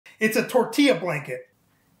It's a tortilla blanket.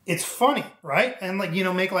 It's funny, right? And like, you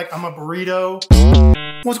know, make like, I'm a burrito.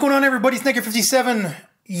 What's going on, everybody? It's NETGEAR57,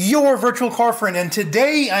 your virtual car friend. And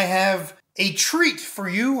today I have a treat for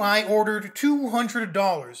you. I ordered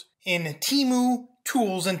 $200 in Temu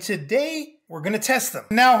tools, and today we're gonna test them.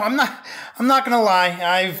 Now, I'm not gonna lie,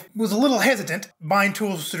 I was a little hesitant buying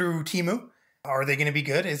tools through Temu. Are they gonna be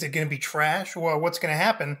good? Is it gonna be trash? Well, what's gonna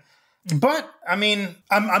happen? But I mean,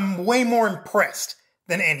 I'm way more impressed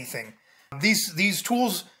than anything. These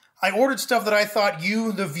tools, I ordered stuff that I thought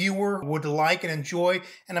you, the viewer, would like and enjoy,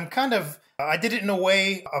 and I did it in a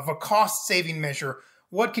way of a cost-saving measure.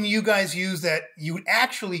 What can you guys use that you would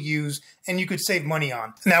actually use and you could save money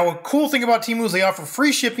on? Now, a cool thing about Temu is they offer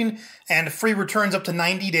free shipping and free returns up to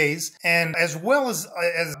 90 days. And as well as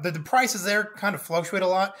the prices there kind of fluctuate a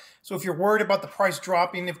lot. So if you're worried about the price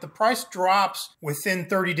dropping, if the price drops within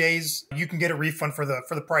 30 days, you can get a refund for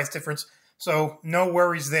the price difference. So no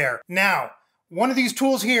worries there. Now, one of these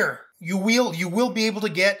tools here, you will be able to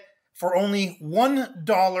get for only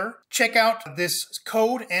 $1. Check out this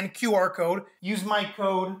code and QR code. Use my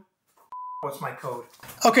code. What's my code?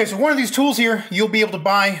 Okay, so one of these tools here, you'll be able to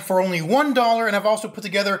buy for only $1, and I've also put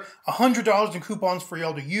together $100 in coupons for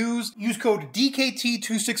y'all to use. Use code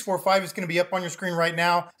DKT2645. It's going to be up on your screen right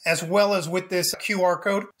now, as well as with this QR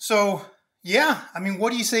code. So yeah, I mean,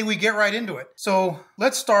 what do you say we get right into it? So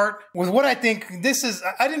let's start with what I think this is.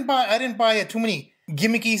 I didn't buy too many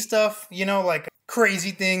gimmicky stuff, you know, like crazy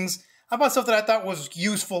things. I bought stuff that I thought was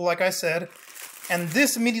useful, like I said, and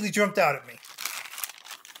this immediately jumped out at me.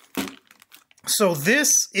 So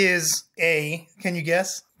this is a, can you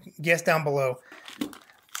guess? Guess down below.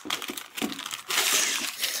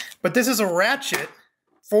 But this is a ratchet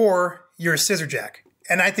for your scissor jack,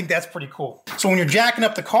 and I think that's pretty cool. So when you're jacking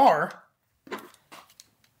up the car, you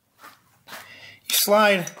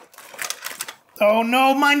slide. Oh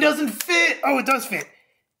no, mine doesn't fit. Oh, it does fit.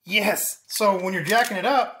 Yes. So when you're jacking it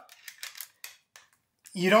up,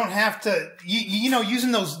 you don't have to, you know,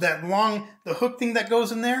 using the hook thing that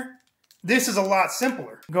goes in there. This is a lot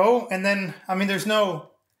simpler. Go, and then, I mean, there's no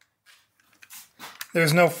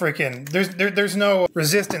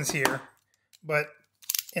resistance here, but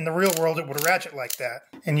in the real world, it would ratchet like that.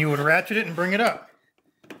 And you would ratchet it and bring it up.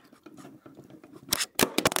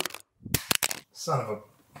 Son of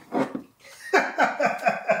a...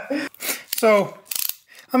 So,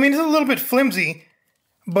 I mean, it's a little bit flimsy,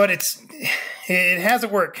 but it has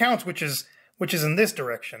it where it counts, which is in this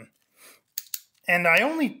direction. And I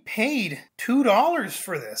only paid $2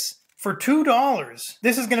 for this. For $2,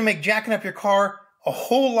 this is going to make jacking up your car a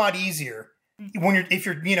whole lot easier if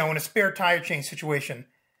you're you know, in a spare tire change situation.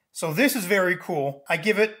 So this is very cool. I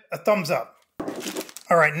give it a thumbs up.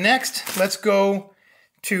 All right, next, let's go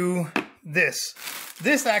to this.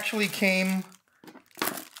 This actually came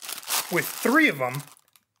with three of them,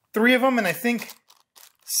 and I think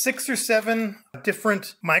 6 or 7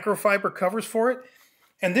 different microfiber covers for it.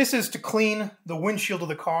 And this is to clean the windshield of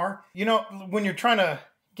the car. You know, when you're trying to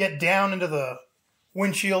get down into the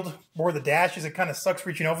windshield or the dash, it kind of sucks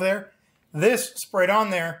reaching over there. This sprayed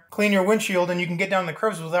on there, clean your windshield, and you can get down the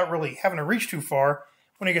curves without really having to reach too far.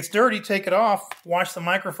 When it gets dirty, take it off, wash the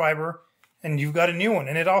microfiber, and you've got a new one.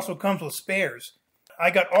 And it also comes with spares.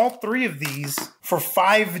 I got all 3 of these for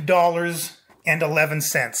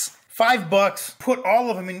 $5.11. $5. Put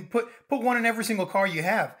all of them in. Put one in every single car you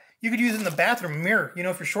have. You could use it in the bathroom mirror. You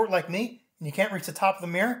know, if you're short like me and you can't reach the top of the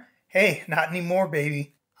mirror, hey, not anymore,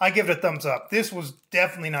 baby. I give it a thumbs up. This was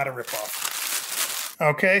definitely not a ripoff.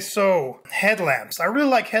 Okay, so headlamps. I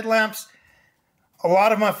really like headlamps. A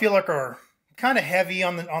lot of them I feel like are kind of heavy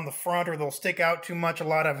on the front, or they'll stick out too much. A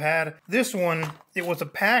lot I've had. This one, it was a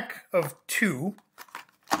pack of 2.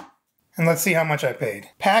 And let's see how much I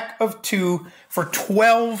paid. Pack of 2 for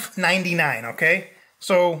 $12.99, okay?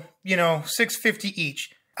 So, you know, $6.50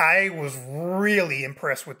 each. I was really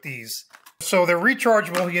impressed with these. So they're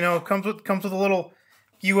rechargeable, you know, comes with a little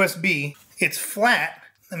USB. It's flat.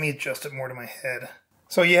 Let me adjust it more to my head.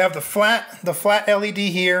 So you have the flat LED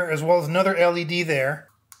here, as well as another LED there.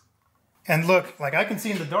 And look, like I can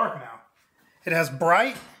see in the dark now. It has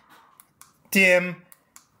bright, dim,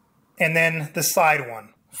 and then the side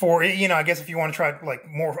one. For, you know, I guess if you want to try like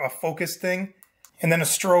more a focus thing. And then no,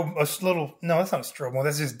 that's not a strobe mode,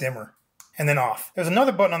 that's just dimmer. And then off. There's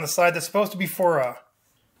another button on the side that's supposed to be for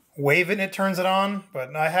wave it and it turns it on,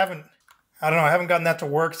 but I haven't gotten that to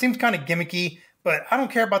work. Seems kind of gimmicky, but I don't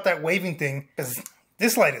care about that waving thing because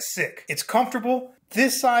this light is sick. It's comfortable.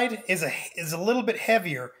 This side is a little bit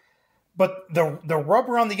heavier, but the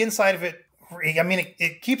rubber on the inside of it, I mean,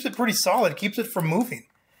 it keeps it pretty solid. It keeps it from moving.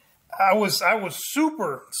 I was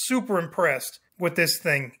super impressed with this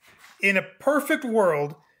thing. In a perfect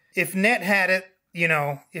world, if Net had it, you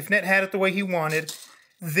know, if Net had it the way he wanted,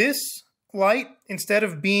 this light, instead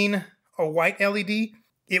of being a white LED,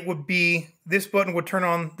 it would be, this button would turn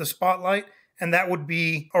on the spotlight, and that would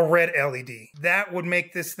be a red LED. That would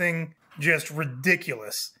make this thing just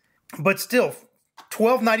ridiculous. But still,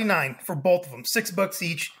 $12.99 for both of them, $6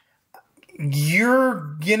 each.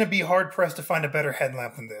 You're gonna be hard pressed to find a better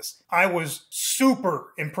headlamp than this. I was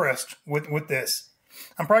super impressed with this.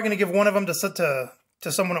 I'm probably gonna give one of them to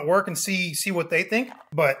someone at work and see what they think.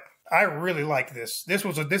 But I really like this. This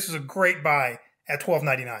is a great buy at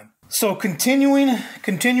 $12.99. So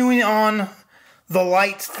continuing on the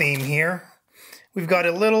lights theme here, we've got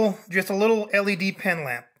just a little LED pen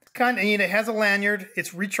lamp. Kind of, it has a lanyard.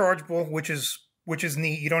 It's rechargeable, which is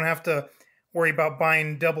neat. You don't have to worry about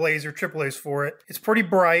buying AA's or AAA's for it. It's pretty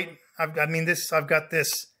bright. I've got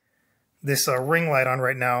this ring light on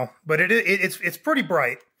right now, but it's pretty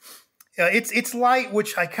bright. It's light,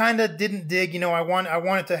 which I kind of didn't dig. You know, I want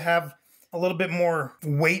it to have a little bit more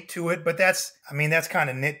weight to it, but that's kind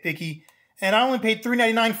of nitpicky. And I only paid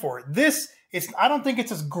 $3.99 for it. I don't think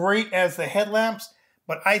it's as great as the headlamps,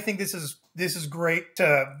 but I think this is great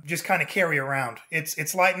to just kind of carry around.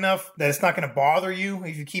 It's light enough that it's not going to bother you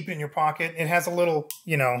if you keep it in your pocket. It has a little,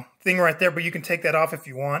 you know, thing right there, but you can take that off if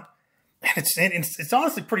you want. It's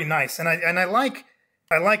honestly pretty nice, and I like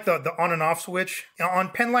the on and off switch. You know, on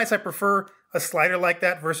Penlights, I prefer a slider like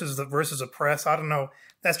that versus a press. I don't know.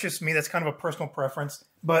 That's just me. That's kind of a personal preference,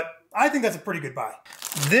 but I think that's a pretty good buy.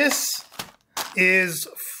 This is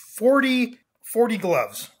 40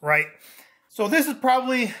 gloves, right? So this is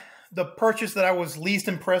probably the purchase that I was least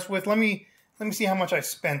impressed with. Let me see how much I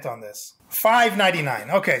spent on this.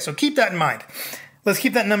 $5.99. Okay, so keep that in mind. Let's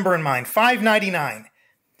keep that number in mind. $5.99.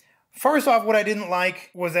 First off, what I didn't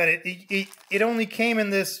like was that it only came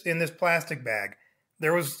in this plastic bag.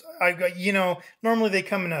 Normally they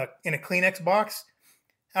come in a Kleenex box.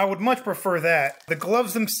 I would much prefer that. The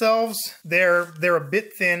gloves themselves, they're a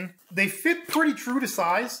bit thin. They fit pretty true to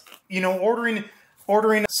size. You know,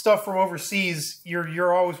 ordering stuff from overseas,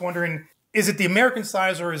 you're always wondering, is it the American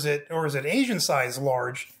size or is it Asian size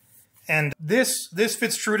large? And this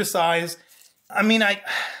fits true to size. I mean,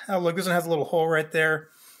 oh look, this one has a little hole right there.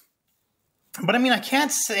 But I mean, I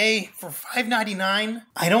can't say for $5.99,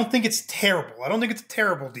 I don't think it's terrible. I don't think it's a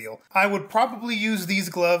terrible deal. I would probably use these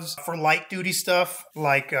gloves for light duty stuff,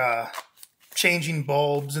 like changing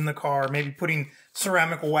bulbs in the car, maybe putting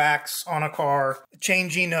ceramic wax on a car,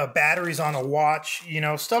 changing batteries on a watch, you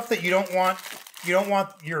know, stuff that you don't want. You don't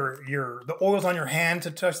want the oils on your hand to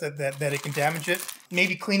touch that it can damage it.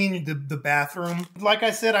 Maybe cleaning the bathroom. Like I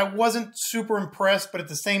said, I wasn't super impressed, but at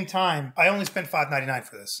the same time, I only spent $5.99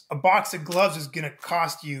 for this. A box of gloves is gonna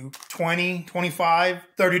cost you $20, $25,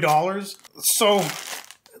 $30. So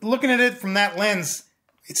looking at it from that lens,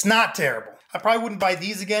 it's not terrible. I probably wouldn't buy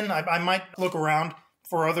these again. I might look around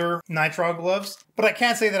for other nitrile gloves, but I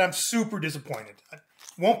can't say that I'm super disappointed. I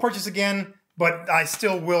won't purchase again, but I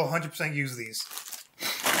still will 100% use these.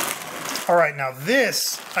 All right, now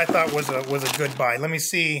this I thought was a good buy. Let me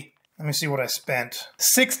see what I spent.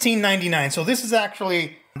 $16.99. So this is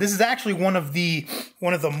actually one of the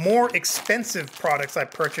more expensive products I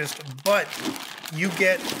purchased, but you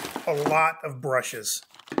get a lot of brushes.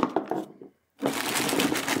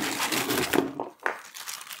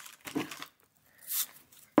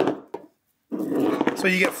 So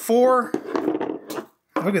you get 4.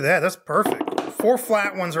 Look at that, that's perfect. 4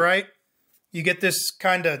 flat ones, right? You get this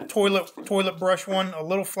kind of toilet brush one, a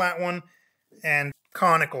little flat one, and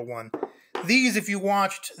conical one. These, if you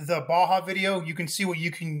watched the Baja video, you can see what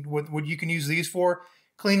you can use these for.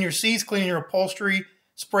 Clean your seats, clean your upholstery,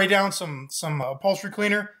 spray down some upholstery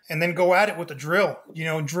cleaner, and then go at it with the drill. You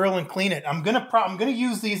know, drill and clean it. I'm gonna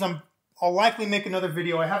use these. I'll likely make another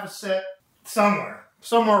video. I have a set somewhere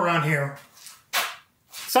around here.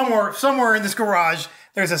 Somewhere in this garage,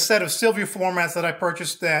 there's a set of Sylvia floor mats that I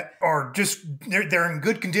purchased that are they're in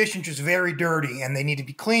good condition, just very dirty, and they need to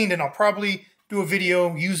be cleaned, and I'll probably do a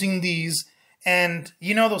video using these. And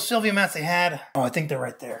you know those Sylvia mats they had? Oh, I think they're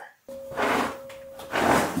right there.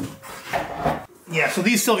 Yeah, so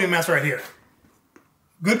these Sylvia mats right here.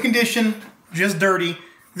 Good condition, just dirty.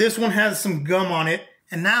 This one has some gum on it,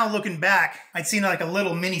 and now looking back, I'd seen like a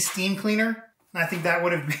little mini steam cleaner. And I think that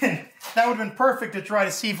would have been perfect to try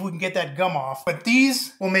to see if we can get that gum off. But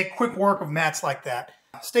these will make quick work of mats like that.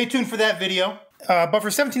 Stay tuned for that video. But for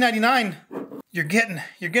 $17.99, you're getting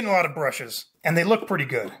a lot of brushes, and they look pretty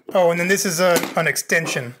good. Oh, and then this is an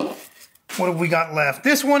extension. What have we got left?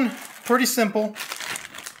 This one, pretty simple.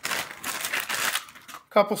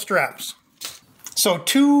 Couple straps. So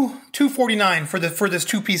 $249 for this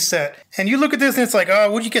 2-piece set. And you look at this and it's like,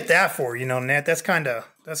 oh, what'd you get that for? You know, Nat, that's kind of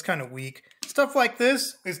weak. Stuff like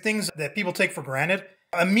this is things that people take for granted.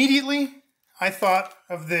 Immediately, I thought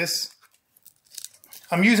of this.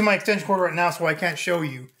 I'm using my extension cord right now, so I can't show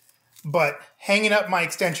you. But hanging up my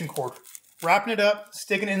extension cord, wrapping it up,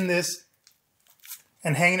 sticking it in this,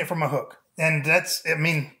 and hanging it from a hook. And that's, I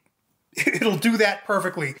mean, it'll do that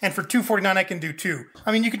perfectly. And for $249, I can do two.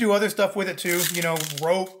 I mean, you could do other stuff with it too. You know,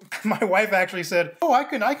 rope. My wife actually said, "Oh, I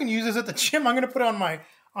can use this at the gym. I'm gonna put it on my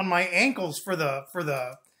ankles for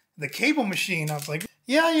the cable machine." I was like,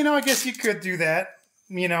 yeah, you know, I guess you could do that.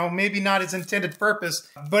 You know, maybe not its intended purpose,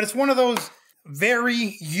 but it's one of those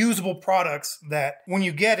very usable products that when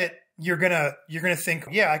you get it, you're gonna think,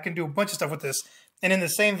 yeah, I can do a bunch of stuff with this. And in the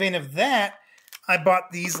same vein of that, I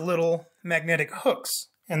bought these little magnetic hooks.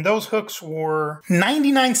 And those hooks were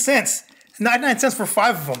 99 cents. 99 cents for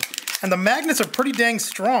 5 of them. And the magnets are pretty dang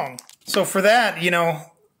strong. So for that, you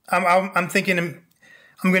know, I'm thinking I'm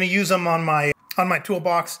going to use them on my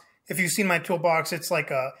toolbox. If you've seen my toolbox, it's like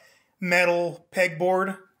a metal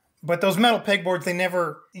pegboard. But those metal pegboards, they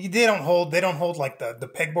don't hold like the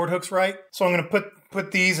pegboard hooks right. So I'm going to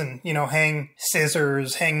put these and, you know, hang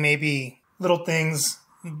scissors, hang maybe little things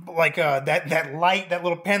like that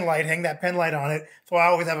little pen light, hang that pen light on it. So I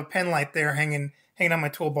always have a pen light there hanging on my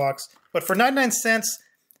toolbox. But for 99 cents,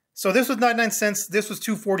 so this was 99 cents, this was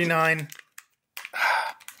 $249.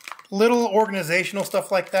 Little organizational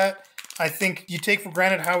stuff like that, I think you take for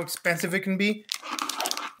granted how expensive it can be.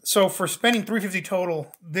 So for spending $350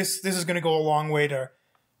 total, this is going to go a long way to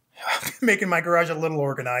making my garage a little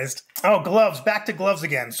organized. Oh, gloves. Back to gloves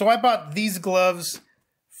again. So I bought these gloves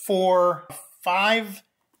for $529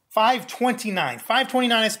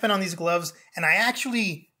 I spent on these gloves, and I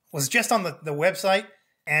actually was just on the website,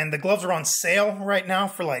 and the gloves are on sale right now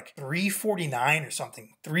for like $349 or something,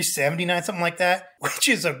 $379, something like that, which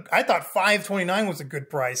is I thought $529 was a good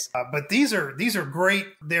price. But these are great.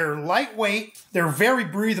 They're lightweight. They're very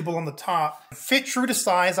breathable on the top. Fit true to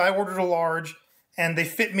size. I ordered a large, and they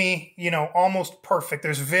fit me, you know, almost perfect.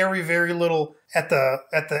 There's very, very little at the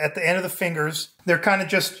end of the fingers. They're kind of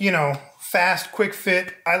just, you know, fast, quick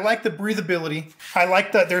fit. I like the breathability. I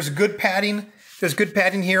like that there's good padding. There's good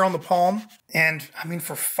padding here on the palm. And I mean,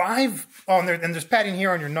 for and there's padding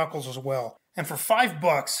here on your knuckles as well. And for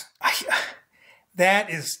 $5, I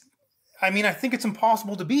think it's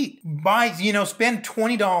impossible to beat. Spend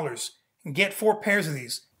 $20 and get 4 pairs of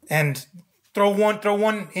these and throw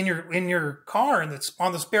one in your car and it's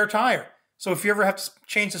on the spare tire. So if you ever have to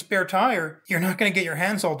change the spare tire, you're not going to get your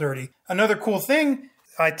hands all dirty. Another cool thing,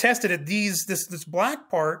 I tested it. This black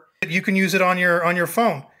part, you can use it on your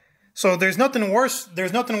phone. So there's nothing worse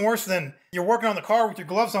than you're working on the car with your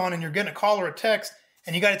gloves on and you're getting a call or a text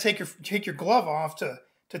and you got to take your glove off to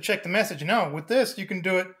check the message. No, with this you can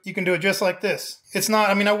do it just like this. It's not.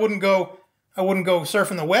 I mean, I wouldn't go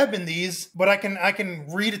surfing the web in these, but I can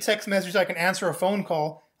read a text message. I can answer a phone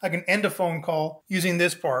call. I can end a phone call using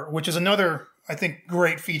this part, which is another, I think,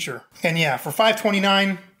 great feature. And yeah, for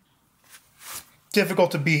 $529, difficult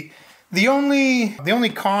to beat. The only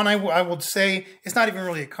con I would say, it's not even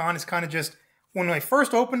really a con, it's kind of just, when I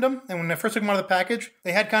first opened them, and when I first took them out of the package,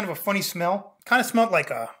 they had kind of a funny smell. Kind of smelled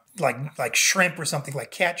like shrimp or something, like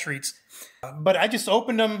cat treats. But I just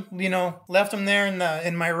opened them, you know, left them there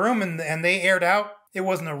in my room, and they aired out. It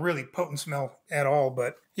wasn't a really potent smell at all,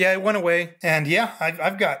 but yeah, it went away. And yeah,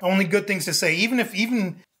 I've got only good things to say.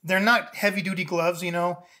 Even they're not heavy duty gloves, you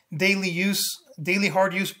know, daily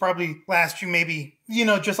hard use probably last you maybe, you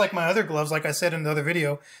know, just like my other gloves, like I said in the other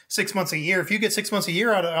video, 6 months a year. If you get 6 months a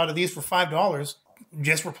year out of these for $5,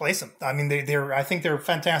 just replace them. I mean, I think they're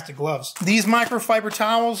fantastic gloves. These microfiber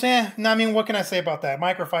towels, I mean, what can I say about that?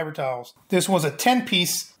 Microfiber towels. This was a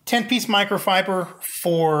 10-piece microfiber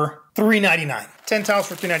for $3.99. 10 towels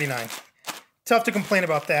for $3.99. Tough to complain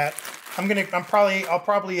about that. I'll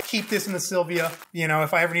probably keep this in the Sylvia. You know,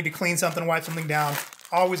 if I ever need to clean something, wipe something down.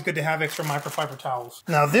 Always good to have extra microfiber towels.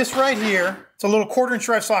 Now this right here, it's a little 1/4-inch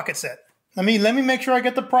drive socket set. Let me make sure I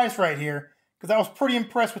get the price right here, because I was pretty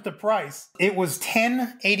impressed with the price. It was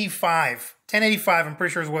 $10.85. $10.85, I'm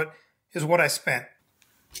pretty sure is what I spent.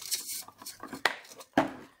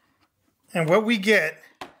 And what we get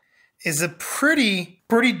is a pretty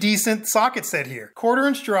decent socket set here.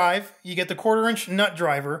 1/4-inch drive, you get the 1/4-inch nut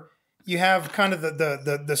driver. You have kind of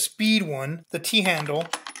the speed one, the T-handle.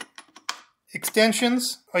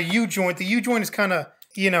 Extensions, a U-joint. The U-joint is kind of,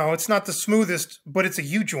 you know, it's not the smoothest, but it's a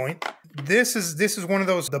U-joint. This is one of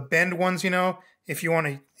those, the bend ones, you know, if you want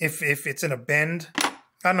to, if it's in a bend. I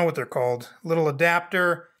don't know what they're called. Little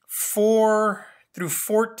adapter. 4 through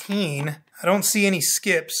 14. I don't see any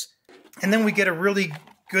skips. And then we get a really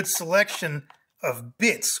good selection of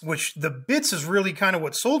bits, which the bits is really kind of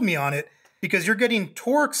what sold me on it, because you're getting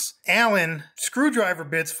Torx, Allen, screwdriver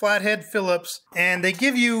bits, flathead Phillips, and they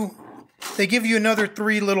give you another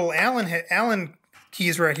 3 little Allen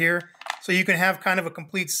keys right here, so you can have kind of a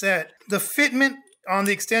complete set. The fitment on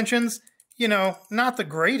the extensions, you know, not the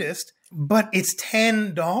greatest, but it's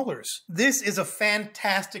 $10. This is a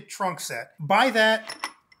fantastic trunk set. Buy that,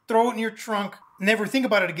 throw it in your trunk, never think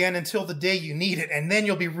about it again until the day you need it, and then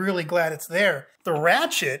you'll be really glad it's there. The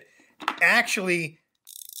Ratchet, actually,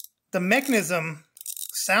 the mechanism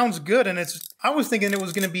sounds good, and I was thinking it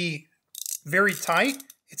was going to be very tight.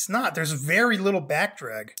 It's not. There's very little back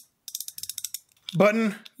drag.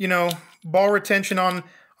 Button, you know, ball retention on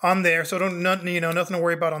there, so nothing to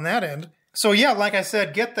worry about on that end. So yeah, like I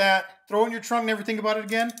said, get that, throw it in your trunk, never think about it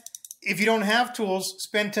again. If you don't have tools,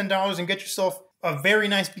 spend $10 and get yourself a very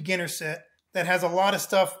nice beginner set that has a lot of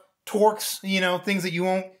stuff, Torx, you know, things that you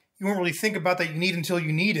won't really think about that you need until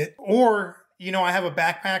you need it. Or, you know, I have a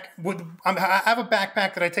backpack. I have a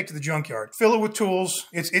backpack that I take to the junkyard. Fill it with tools.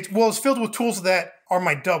 It's filled with tools that are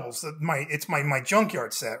my doubles. It's my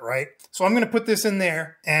junkyard set, right? So I'm going to put this in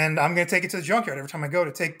there, and I'm going to take it to the junkyard every time I go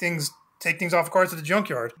to take things off cars to the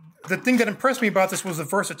junkyard. The thing that impressed me about this was the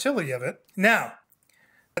versatility of it. Now,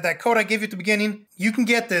 that code I gave you at the beginning, you can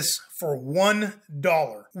get this for $1.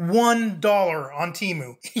 $1 on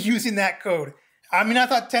Temu using that code. I mean, I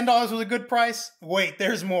thought $10 was a good price. Wait,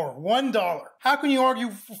 there's more. $1. How can you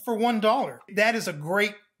argue for $1? That is a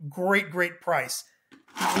great, great, great price.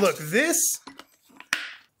 Look, this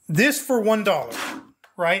for $1,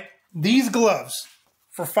 right? These gloves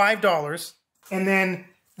for $5, and then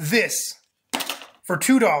this for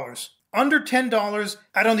 $2. Under $10,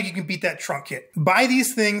 I don't think you can beat that trunk kit. Buy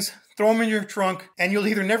these things, throw them in your trunk, and you'll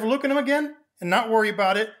either never look at them again and not worry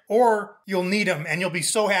about it, or you'll need them and you'll be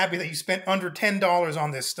so happy that you spent under $10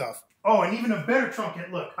 on this stuff. Oh, and even a better trunk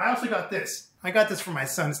kit. Look, I also got this. I got this for my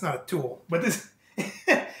son. It's not a tool, but this,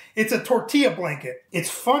 it's a tortilla blanket. It's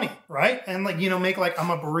funny, right? And like, you know, make like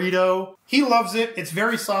I'm a burrito. He loves it. It's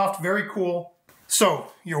very soft, very cool.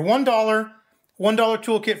 So your $1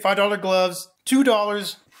 toolkit, $5 gloves,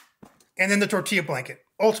 $2, and then the tortilla blanket.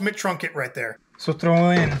 Ultimate trunk kit right there. So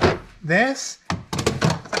throw in this,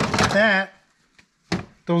 that,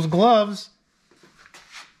 those gloves,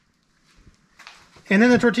 and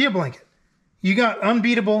then the tortilla blanket. You got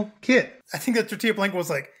unbeatable kit. I think the tortilla blanket was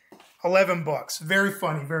like 11 bucks. Very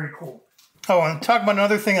funny, very cool. Oh, and talk about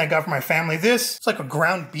another thing I got for my family. It's like a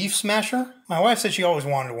ground beef smasher. My wife said she always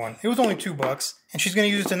wanted one. It was only $2, and she's going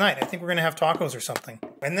to use it tonight. I think we're going to have tacos or something.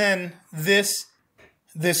 And then this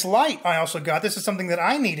light I also got. This is something that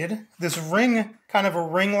I needed. This ring, kind of a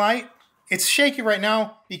ring light. It's shaky right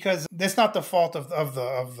now because that's not the fault of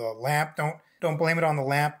the lamp. Don't blame it on the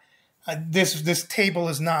lamp. This table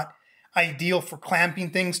is not ideal for clamping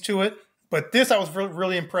things to it. But this I was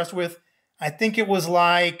really impressed with. I think it was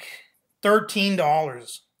like $13.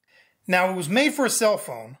 Now, it was made for a cell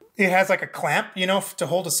phone. It has like a clamp, you know, to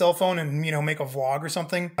hold a cell phone and, you know, make a vlog or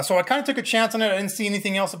something. So I kind of took a chance on it. I didn't see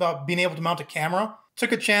anything else about being able to mount a camera.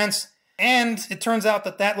 Took a chance, and it turns out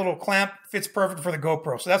that little clamp fits perfect for the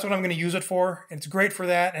GoPro. So that's what I'm going to use it for. It's great for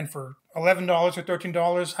that, and for $11 or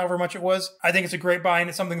 $13, however much it was, I think it's a great buy, and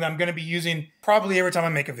it's something that I'm going to be using probably every time I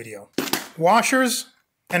make a video. Washers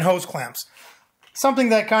and hose clamps. Something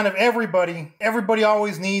that kind of everybody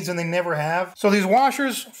always needs and they never have. So these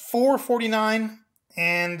washers, $4.49,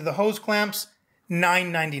 and the hose clamps,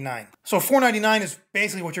 $9.99. So $4.99 is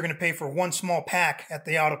basically what you're going to pay for one small pack at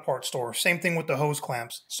the auto parts store. Same thing with the hose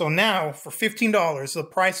clamps. So now for $15, the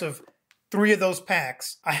price of 3 of those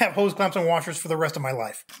packs, I have hose clamps and washers for the rest of my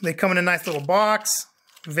life. They come in a nice little box,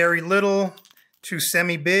 very little to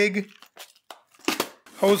semi-big.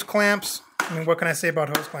 Hose clamps. I mean, what can I say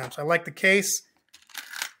about hose clamps? I like the case.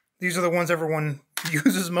 These are the ones everyone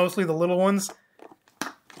uses mostly, the little ones.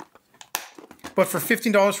 But for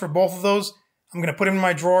 $15 for both of those, I'm going to put them in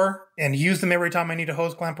my drawer and use them every time I need a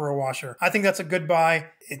hose clamp or a washer. I think that's a good buy.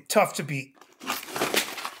 It's tough to beat.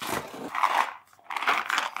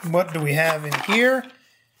 What do we have in here?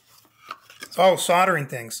 Oh, soldering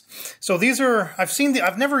things. So these are,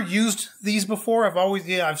 I've never used these before.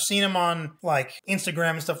 I've seen them on like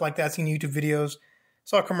Instagram and stuff like that. I've seen YouTube videos.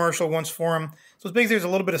 Saw a commercial once for them. So it's basically there's a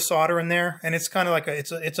little bit of solder in there, and it's kind of like it's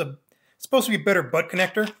supposed to be a better butt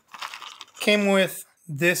connector. Came with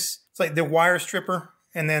this. It's like the wire stripper,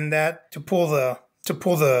 and then that to pull the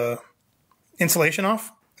insulation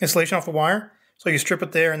off the wire. So you strip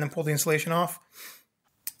it there and then pull the insulation off.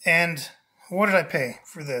 And what did I pay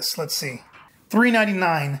for this? Let's see.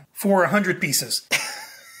 $3.99 for 100 pieces.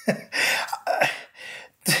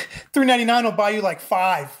 $3.99 will buy you like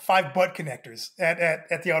five butt connectors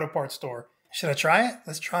at the auto parts store. Should I try it?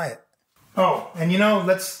 Let's try it. Oh, and you know,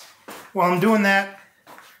 while I'm doing that,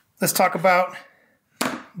 let's talk about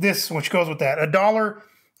this, which goes with that.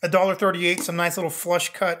 $1.38, some nice little flush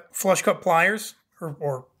cut pliers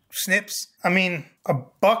or snips. I mean,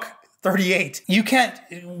 $1.38. You can't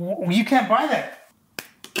buy that.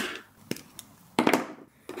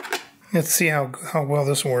 Let's see how well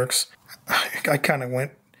this works. I kind of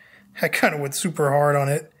went super hard on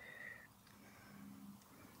it.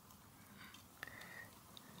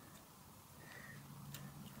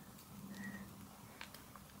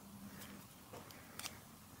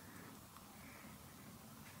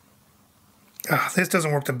 This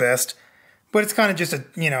doesn't work the best, but it's kind of just a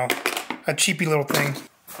cheapy little thing.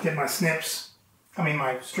 Get my snips. I mean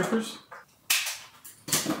my strippers.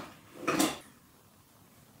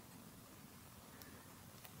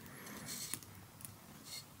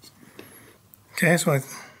 Okay, so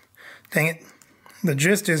dang it. The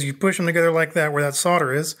gist is you push them together like that where that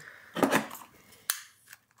solder is.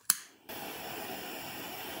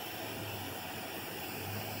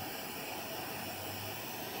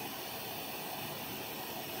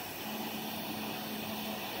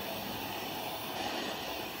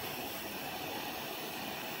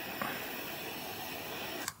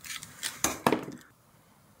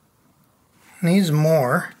 Needs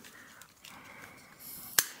more.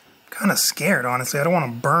 Kind of scared, honestly. I don't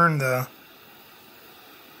want to burn the...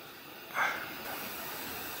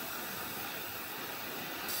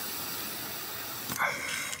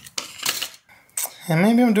 And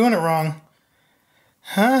maybe I'm doing it wrong.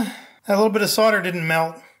 Huh? That little bit of solder didn't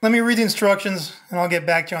melt. Let me read the instructions and I'll get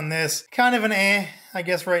back to you on this. Kind of an I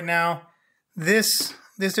guess right now. This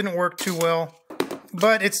didn't work too well.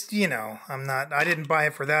 But it's, I didn't buy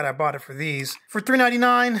it for that. I bought it for these. For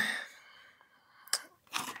 $3.99.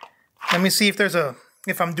 Let me see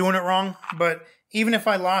if I'm doing it wrong. But even if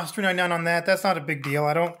I lost $3.99 on that, that's not a big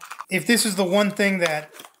deal. If this is the one thing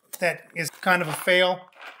that is kind of a fail,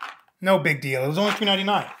 no big deal. It was only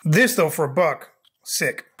 $3.99. This though, for $1,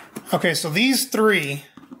 sick. Okay, so these three,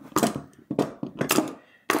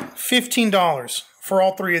 $15 for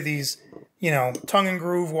all three of these. Tongue and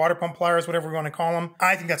groove, water pump pliers, whatever we want to call them.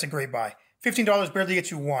 I think that's a great buy. $15 barely gets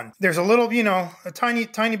you one. There's a little, a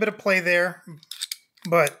tiny bit of play there,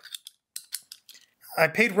 but I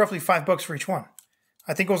paid roughly $5 for each one.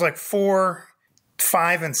 I think it was like 4,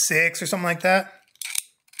 5, and 6 or something like that.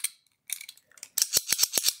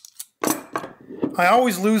 I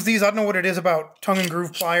always lose these. I don't know what it is about tongue and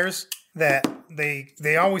groove pliers that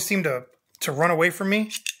they always seem to run away from me.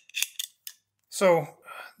 So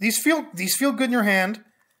these feel good in your hand.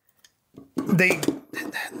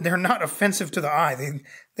 They're not offensive to the eye.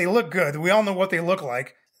 They look good. We all know what they look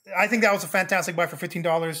like. I think that was a fantastic buy for $15.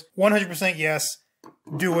 100% yes.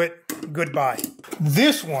 Do it. Goodbye.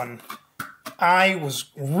 This one I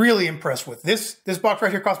was really impressed with. This box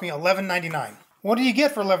right here cost me $11.99. What do you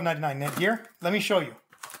get for $11.99, NETGEAR? Let me show you.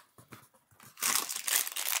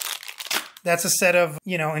 That's a set of,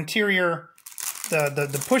 interior,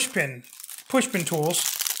 the push pin tools.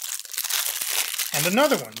 And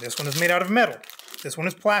another one. This one is made out of metal. This one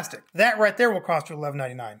is plastic. That right there will cost you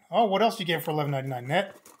 $11.99. Oh, what else do you get for $11.99,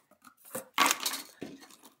 Net?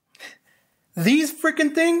 These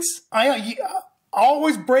freaking things, I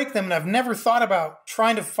always break them, and I've never thought about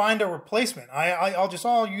trying to find a replacement.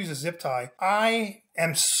 I'll use a zip tie. I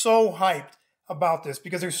am so hyped about this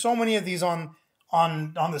because there's so many of these on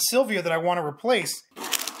the Sylvia that I want to replace.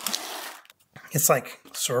 It's like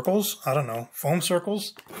circles, I don't know, foam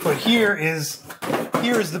circles. But here is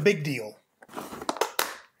the big deal.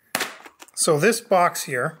 So this box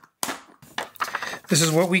here, this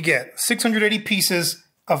is what we get. 680 pieces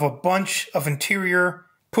of a bunch of interior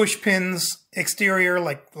push pins, exterior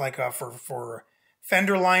for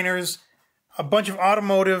fender liners, a bunch of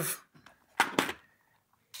automotive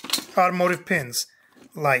pins.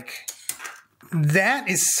 Like, that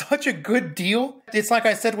is such a good deal. It's like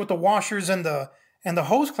I said with the washers and the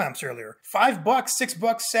hose clamps earlier. $5,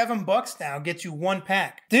 $6, $7 now gets you one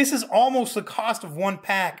pack. This is almost the cost of one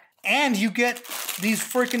pack, and you get these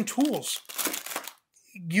freaking tools.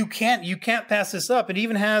 You can't pass this up. It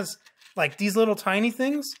even has like these little tiny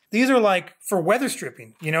things. These are like for weather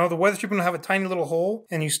stripping. The weather stripping will have a tiny little hole,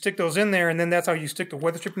 and you stick those in there, and then that's how you stick the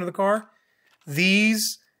weather stripping to the car.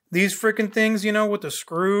 These freaking things, with the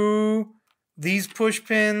screw. These push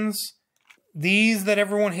pins, these that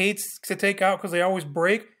everyone hates to take out because they always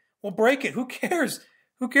break. Well, break it. Who cares?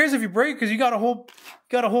 Who cares if you break? Because you got a whole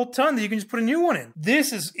ton that you can just put a new one in.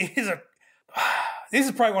 This is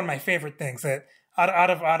probably one of my favorite things that out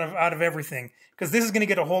of everything, because this is going to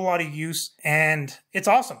get a whole lot of use, and it's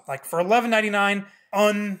awesome. Like for $11.99,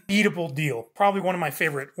 unbeatable deal. Probably one of my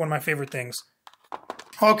favorite things.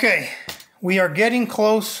 Okay, we are getting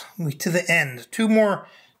close to the end. Two more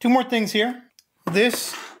things here.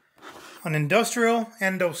 This, an industrial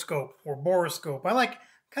endoscope or borescope. I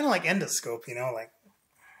kind of like endoscope, you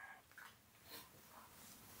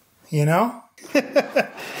know.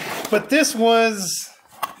 But this was,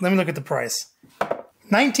 let me look at the price.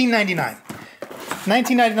 $19.99.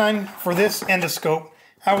 $19.99 for this endoscope.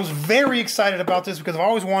 I was very excited about this because I've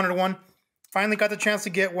always wanted one. Finally got the chance to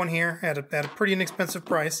get one here at a pretty inexpensive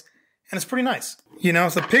price, and it's pretty nice.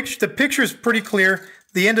 So the picture is pretty clear.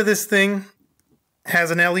 The end of this thing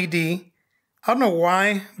has an LED. I don't know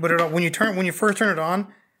why, but when you first turn it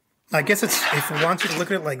on, I guess if it wants you to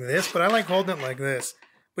look at it like this, but I like holding it like this.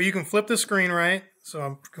 But you can flip the screen, right? So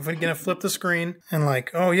I'm gonna flip the screen and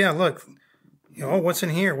oh yeah, look. What's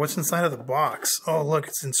in here? What's inside of the box? Oh, look,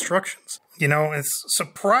 it's instructions. It's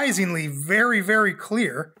surprisingly very, very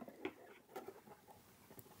clear.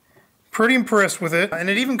 Pretty impressed with it. And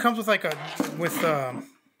it even comes with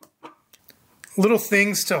little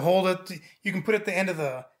things to hold it. You can put it at the end of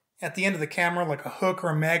the camera, like a hook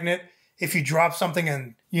or a magnet. If you drop something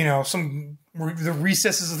in, the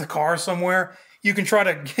recesses of the car somewhere, you can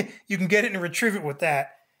get it and retrieve it with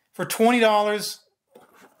that. For $20,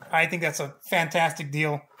 I think that's a fantastic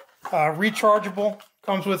deal. Rechargeable,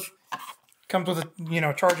 comes with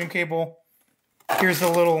a charging cable. Here's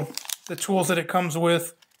the tools that it comes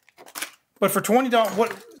with. But for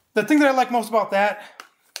 $20, the thing that I like most about that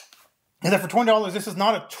is that for $20, this is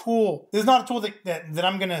not a tool. This is not a tool that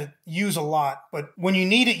I'm gonna use a lot. But when you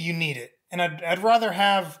need it, you need it. And I'd rather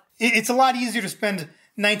have. It's a lot easier to spend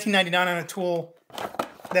 $19.99 on a tool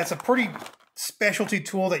that's a pretty specialty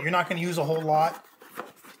tool that you're not going to use a whole lot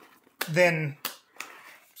than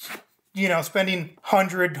spending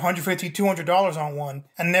 $100, $150, $200 on one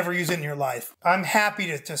and never use it in your life. I'm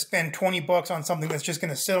happy to spend $20 on something that's just going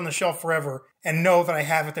to sit on the shelf forever and know that I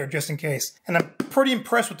have it there just in case. And I'm pretty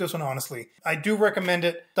impressed with this one, honestly. I do recommend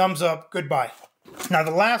it. Thumbs up. Goodbye. Now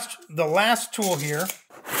the last tool here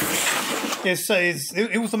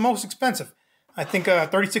it was the most expensive. I think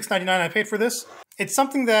 $36.99 I paid for this. It's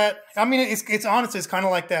something that, it's honestly, it's kind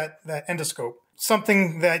of like that endoscope.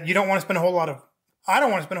 Something that you don't want to spend a whole lot of. I don't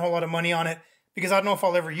want to spend a whole lot of money on it because I don't know if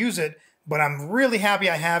I'll ever use it, but I'm really happy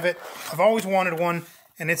I have it. I've always wanted one,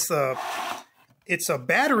 and it's a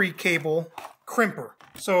battery cable crimper.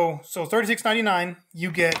 So $36.99,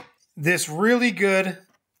 you get this really good.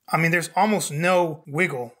 There's almost no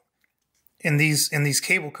wiggle in these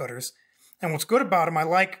cable cutters. And what's good about them, I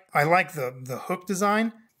like the hook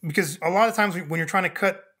design, because a lot of times when you're trying to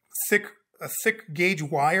cut a thick gauge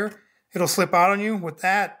wire, it'll slip out on you. With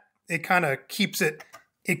that, it kind of keeps it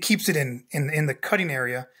in the cutting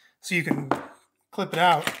area, so you can clip it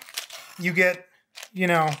out. You get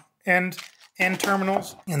end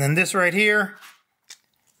terminals, and then this right here,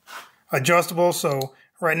 adjustable. So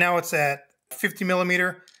right now it's at 50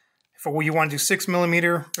 millimeter. If you want to do 6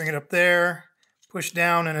 millimeter, bring it up there, push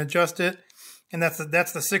down and adjust it. And that's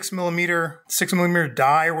the 6 millimeter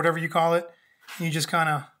die or whatever you call it. You just kind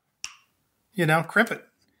of, crimp it.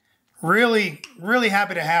 Really, really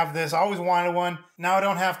happy to have this. I always wanted one. Now I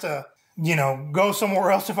don't have to, go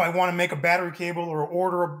somewhere else if I want to make a battery cable or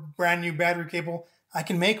order a brand new battery cable. I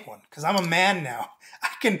can make one because I'm a man now.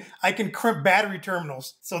 I can crimp battery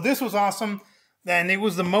terminals. So this was awesome. And it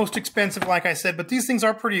was the most expensive, like I said, but these things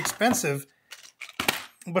are pretty expensive.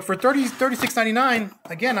 But for $36.99,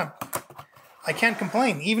 again, I can't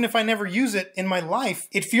complain. Even if I never use it in my life,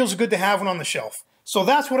 it feels good to have one on the shelf. So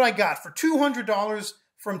that's what I got for $200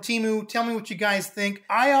 from Temu. Tell me what you guys think.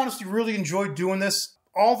 I honestly really enjoyed doing this.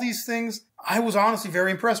 All these things, I was honestly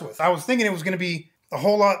very impressed with. I was thinking it was going to be a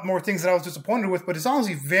whole lot more things that I was disappointed with, but it's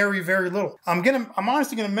honestly very, very little. I'm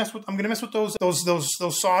honestly gonna mess with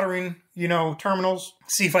those soldering, terminals.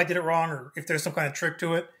 See if I did it wrong or if there's some kind of trick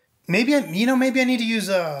to it. Maybe I need to use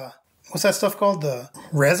what's that stuff called? The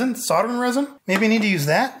resin, soldering resin. Maybe I need to use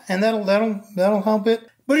that, and that'll help it.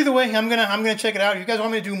 But either way, I'm gonna check it out. If you guys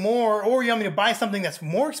want me to do more, or you want me to buy something that's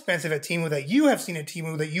more expensive at Temu that you have seen at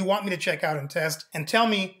Temu that you want me to check out and test, and tell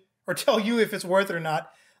you if it's worth it or not,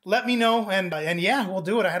 let me know. And yeah, we'll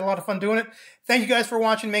do it. I had a lot of fun doing it. Thank you guys for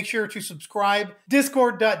watching. Make sure to subscribe.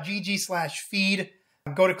 Discord.gg/feed.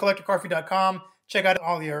 Go to collectorcarfeed.com. Check out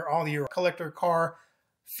all your collector car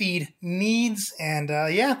feed needs. And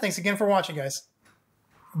yeah, thanks again for watching, guys.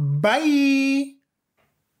 Bye.